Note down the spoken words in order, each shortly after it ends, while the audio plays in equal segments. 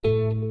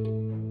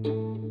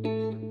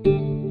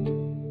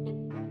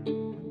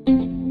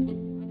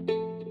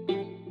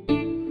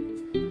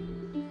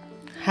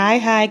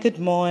Hi, good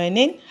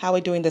morning. How are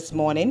we doing this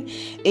morning?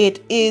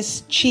 It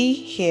is Chi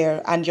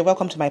here, and you're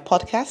welcome to my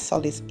podcast,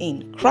 Solace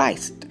in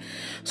Christ.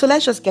 So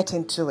let's just get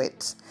into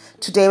it.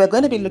 Today, we're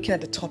going to be looking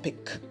at the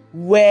topic,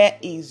 where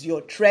is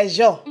your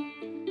treasure?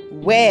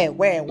 What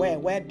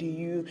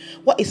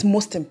is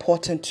most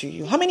important to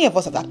you? How many of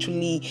us have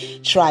actually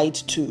tried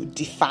to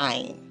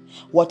define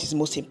what is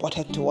most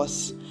important to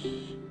us?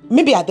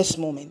 Maybe at this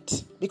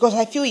moment, because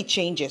I feel it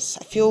changes.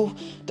 I feel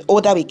the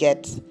older we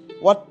get,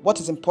 what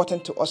is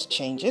important to us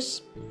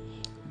changes.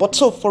 But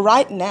so for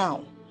right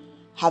now,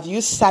 have you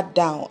sat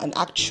down and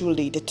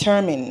actually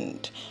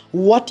determined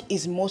what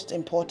is most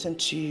important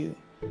to you?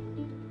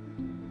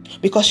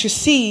 Because you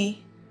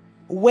see,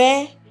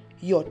 where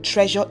your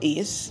treasure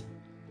is,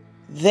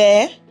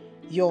 there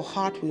your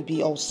heart will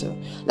be also.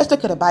 Let's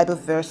look at a Bible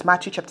verse,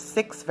 Matthew chapter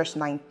 6, verse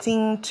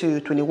 19 to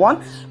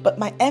 21. But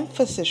my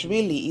emphasis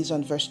really is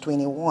on verse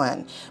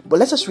 21. But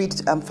let's just read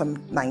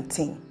from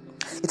 19.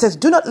 It says,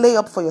 "Do not lay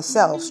up for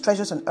yourselves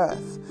treasures on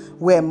earth,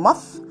 where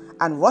moth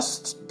and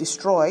rust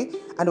destroy,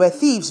 and where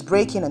thieves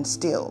break in and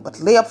steal. But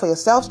lay up for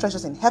yourselves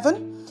treasures in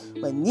heaven,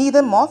 where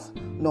neither moth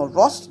nor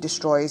rust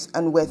destroys,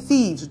 and where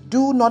thieves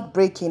do not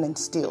break in and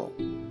steal.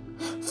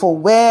 For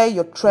where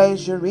your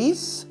treasure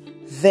is,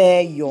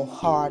 there your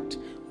heart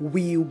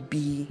will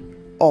be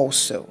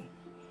also."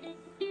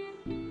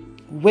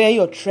 Where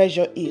your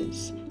treasure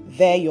is,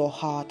 there your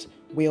heart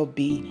will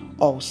be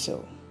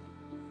also.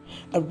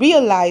 I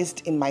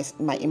realized in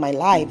my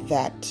life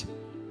that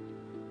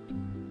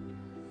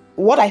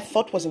what I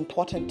thought was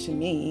important to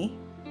me,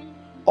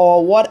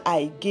 or what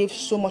I gave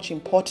so much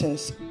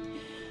importance,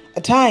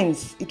 at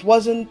times it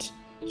wasn't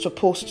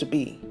supposed to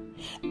be,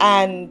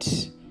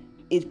 and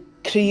it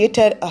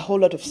created a whole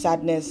lot of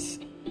sadness.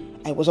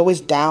 I was always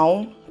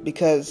down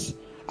because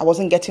I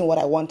wasn't getting what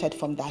I wanted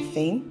from that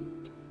thing.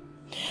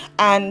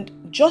 And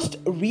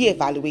just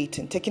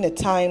reevaluating, taking the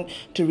time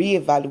to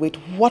reevaluate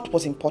what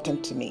was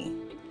important to me.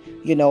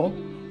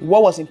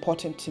 What was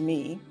important to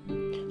me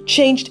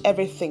changed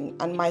everything.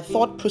 And my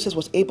thought process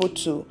was able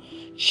to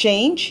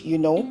change,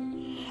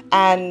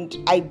 and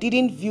I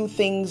didn't view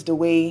things the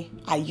way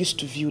I used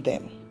to view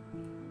them.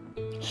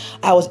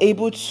 I was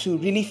able to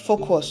really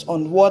focus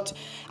on what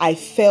I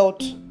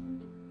felt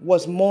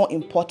was more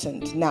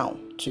important now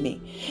to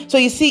me. So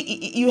you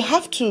see, you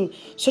have to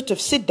sort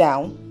of sit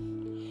down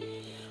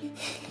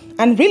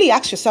and really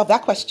ask yourself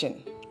that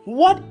question.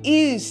 What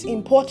is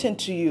important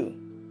to you?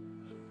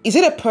 Is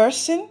it a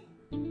person?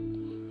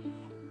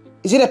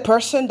 Is it a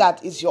person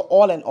that is your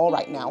all in all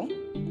right now?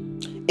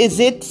 Is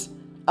it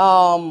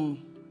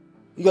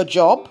your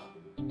job?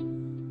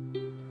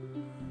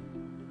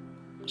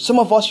 Some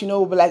of us,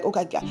 will be like,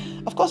 okay,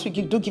 of course we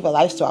do give our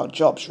lives to our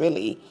jobs,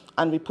 really,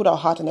 and we put our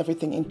heart and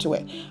everything into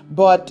it.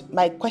 But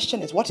my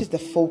question is, what is the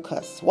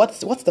focus? What's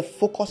the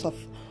focus of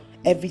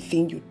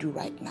everything you do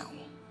right now?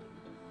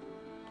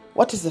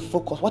 What is the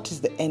focus? What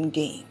is the end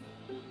game?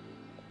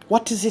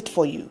 What is it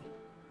for you?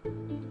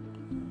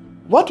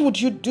 What would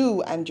you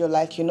do? And you're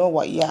like,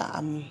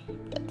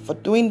 for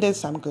doing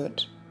this, I'm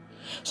good.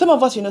 Some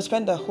of us,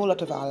 spend a whole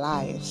lot of our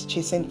lives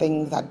chasing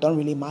things that don't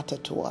really matter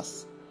to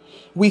us.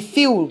 We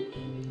feel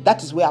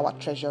that is where our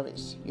treasure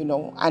is,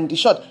 and in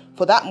short,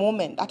 for that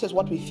moment, that is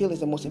what we feel is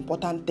the most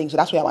important thing. So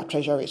that's where our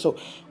treasure is. So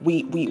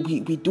we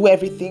do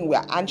everything. We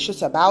are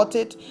anxious about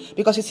it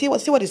because you see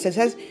what it says. It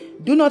says,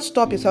 "Do not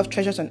store up yourself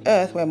treasures on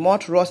earth where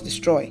moth, rust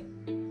destroy,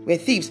 where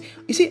thieves."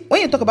 You see, when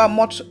you talk about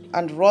moth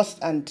and rust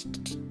and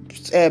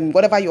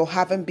whatever you're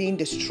having being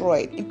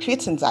destroyed, it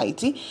creates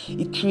anxiety.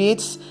 It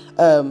creates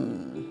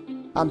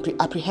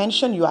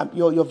apprehension.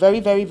 You're very,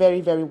 very,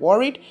 very, very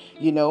worried.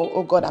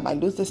 Oh God, I might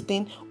lose this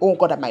thing. Oh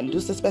God, I might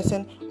lose this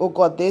person. Oh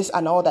God, this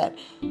and all that.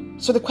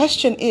 So the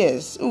question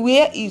is,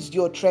 where is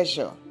your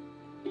treasure?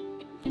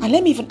 And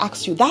let me even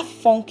ask you, that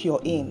funk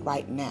you're in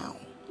right now,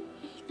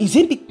 is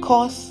it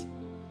because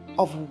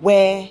of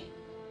where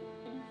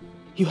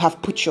you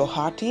have put your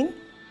heart in?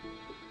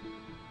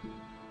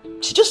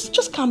 So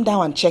just calm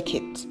down and check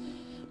it.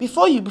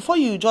 Before you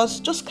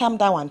just calm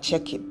down and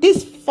check it.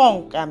 This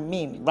funk I'm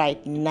in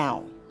right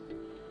now,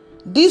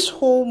 this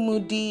whole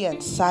moody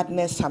and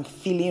sadness I'm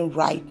feeling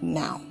right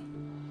now,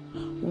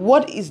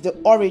 what is the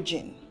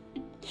origin?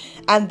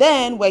 And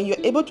then when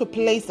you're able to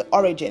place the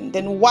origin,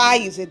 then why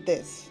is it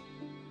this?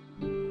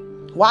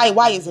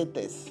 Why is it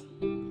this?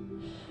 Do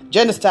you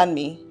understand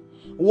me?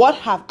 What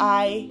have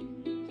I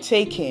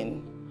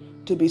taken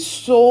to be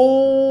so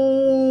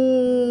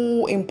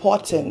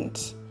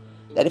important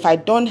that if I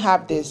don't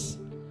have this,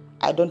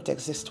 I don't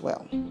exist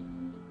well?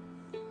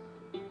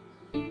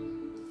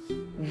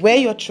 Where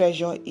your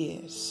treasure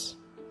is,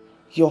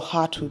 your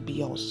heart will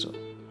be also.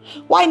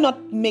 Why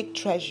not make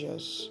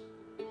treasures?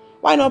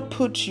 Why not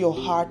put your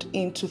heart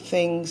into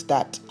things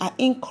that are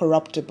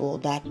incorruptible,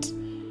 that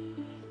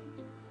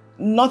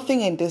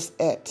nothing in this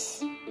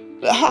earth.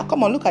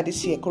 Come on, look at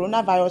this here.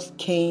 Coronavirus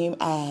came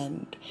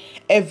and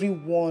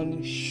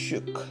everyone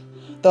shook.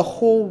 The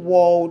whole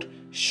world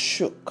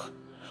shook.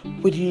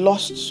 We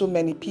lost so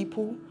many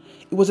people.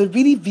 It was a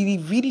really, really,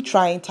 really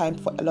trying time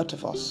for a lot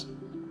of us.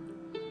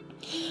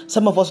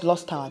 Some of us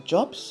lost our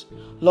jobs,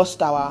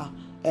 lost our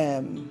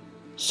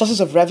sources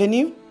of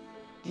revenue,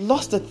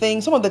 lost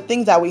some of the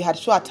things that we had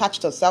so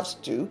attached ourselves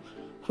to.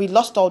 We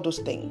lost all those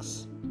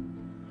things.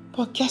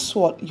 But guess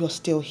what? You're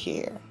still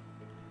here.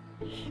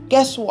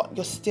 Guess what?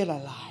 You're still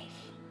alive.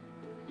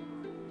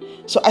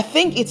 So I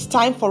think it's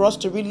time for us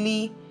to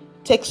really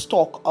take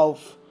stock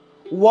of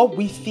what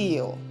we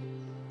feel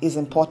is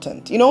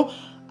important.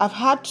 I've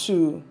had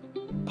to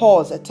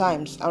pause at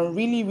times and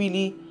really,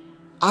 really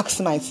ask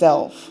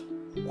myself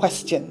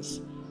questions.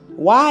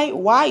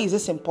 Why is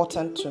this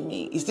important to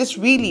me? Is this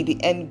really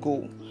the end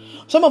goal?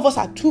 Some of us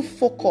are too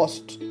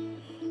focused.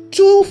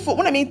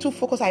 When I mean too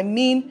focused, I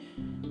mean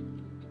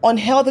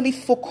unhealthily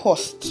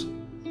focused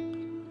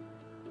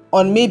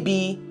on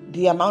maybe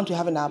the amount we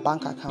have in our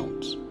bank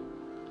account.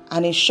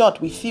 And in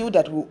short, we feel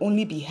that we'll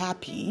only be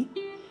happy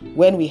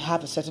when we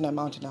have a certain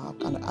amount in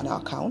our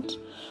account.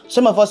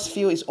 Some of us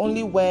feel it's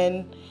only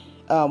when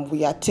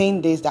we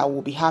attain this that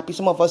we'll be happy.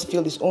 Some of us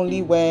feel it's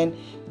only when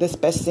this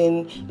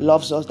person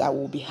loves us that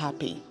we'll be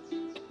happy.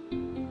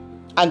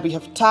 And we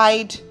have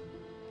tied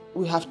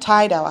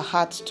our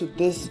hearts to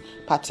these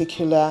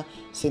particular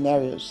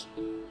scenarios.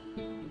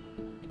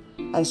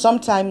 And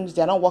sometimes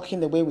they're not working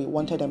the way we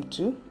wanted them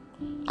to.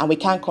 And we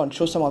can't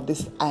control some of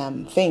these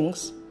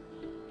things.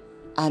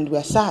 And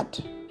we're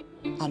sad.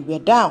 And we're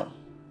down.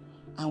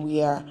 And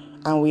we are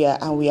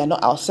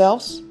not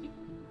ourselves.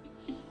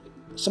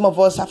 Some of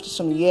us, after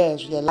some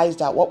years, realized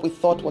that what we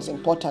thought was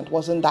important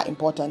wasn't that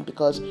important,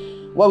 because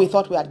what we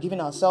thought we had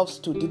given ourselves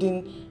to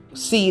didn't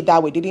see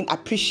that we didn't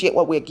appreciate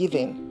what we're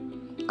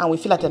given, and we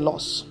feel at a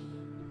loss.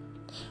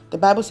 The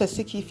Bible says,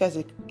 seek ye first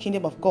the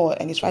kingdom of God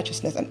and his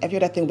righteousness, and every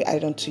other thing will be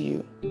added unto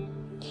you.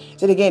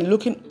 So again,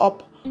 looking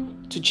up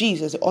to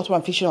Jesus, the author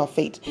and finisher of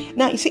faith.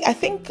 Now, you see, I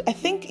think,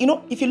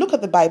 if you look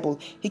at the Bible,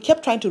 he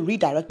kept trying to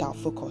redirect our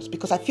focus,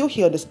 because I feel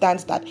he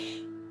understands that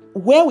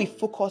where we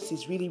focus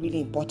is really, really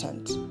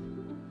important.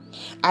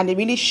 And it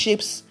really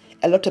shapes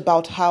a lot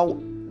about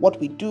what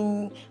we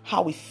do,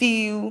 how we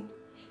feel,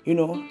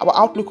 our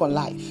outlook on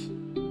life.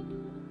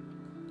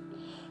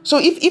 So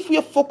if we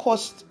are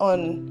focused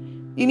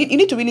on, you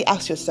need to really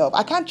ask yourself,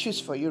 I can't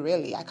choose for you,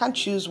 really. I can't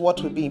choose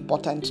what will be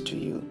important to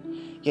you.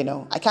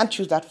 I can't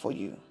choose that for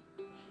you.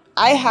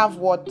 I have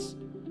what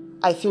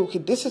I feel, okay,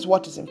 this is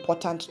what is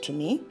important to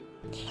me,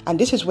 and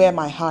this is where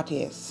my heart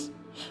is.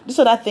 These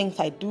are the things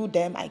I do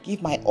them, I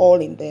give my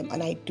all in them,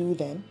 and I do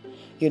them,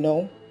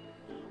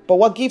 But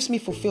what gives me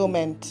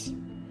fulfillment,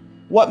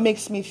 what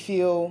makes me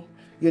feel,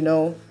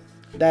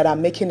 that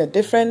I'm making a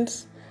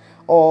difference,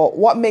 or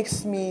what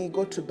makes me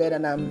go to bed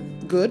and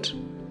I'm good,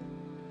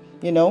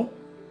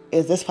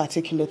 is this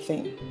particular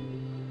thing.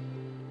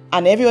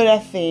 And every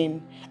other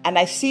thing, and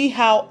I see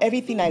how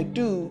everything I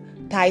do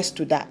ties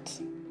to that.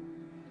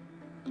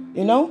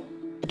 I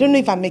don't know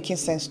if I'm making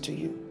sense to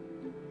you,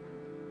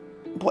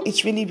 but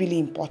it's really, really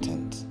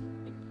important.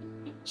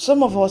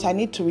 Some of us, I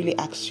need to really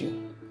ask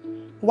you,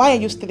 why are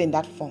you still in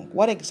that funk?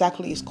 What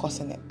exactly is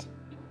causing it?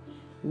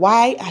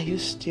 Why are you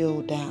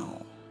still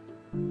down?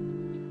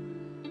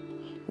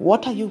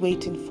 What are you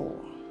waiting for?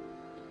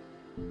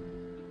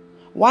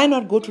 Why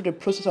not go through the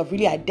process of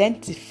really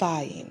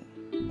identifying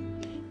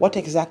what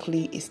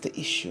exactly is the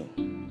issue?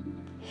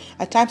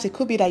 At times, it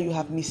could be that you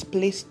have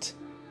misplaced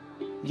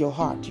your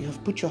heart. You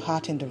have put your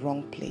heart in the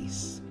wrong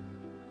place.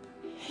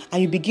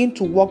 And you begin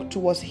to walk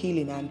towards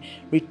healing and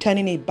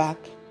returning it back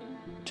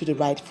to the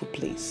rightful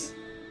place.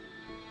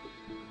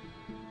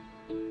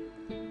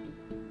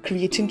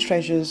 Creating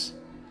treasures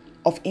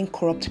of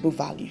incorruptible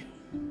value.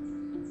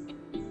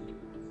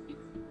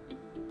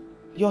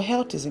 Your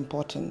health is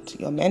important.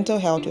 Your mental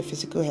health, your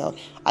physical health.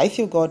 I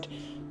feel God,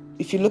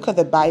 if you look at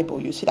the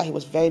Bible, you see that he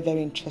was very,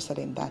 very interested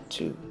in that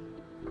too.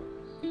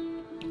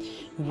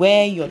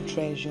 Where your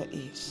treasure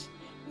is,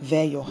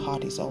 there your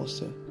heart is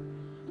also.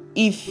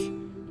 If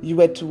you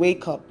were to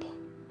wake up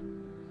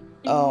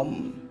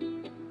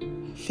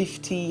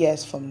 50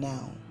 years from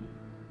now,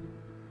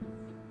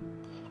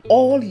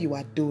 all you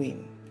are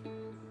doing,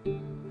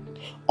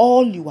 do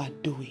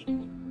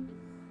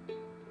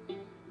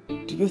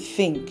you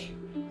think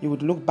you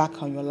would look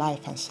back on your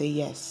life and say,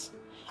 yes,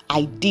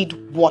 I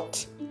did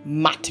what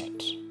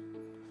mattered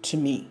to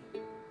me?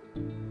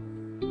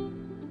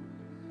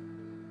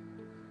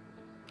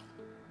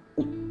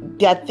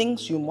 There are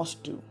things you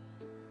must do,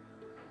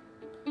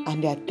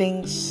 and there are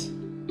things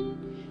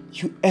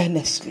you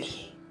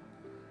earnestly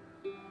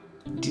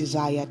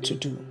desire to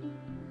do.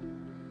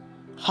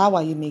 How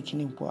are you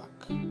making it work?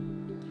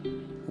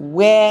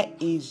 Where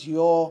is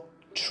your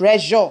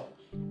treasure?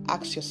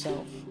 Ask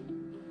yourself,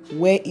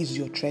 where is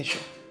your treasure?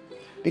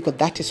 Because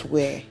that is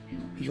where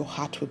your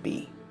heart will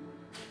be.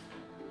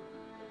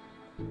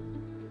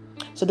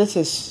 So this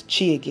is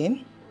Chi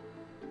again.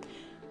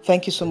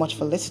 Thank you so much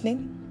for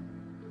listening.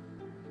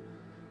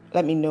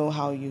 Let me know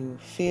how you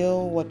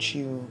feel, what's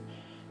your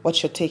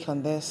take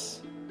on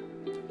this,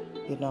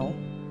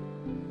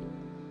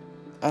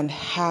 and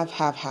have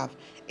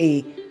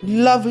a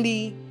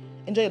lovely,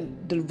 enjoy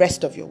the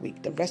rest of your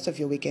week.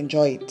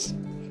 Enjoy it.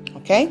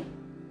 Okay?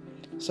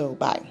 So,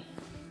 bye.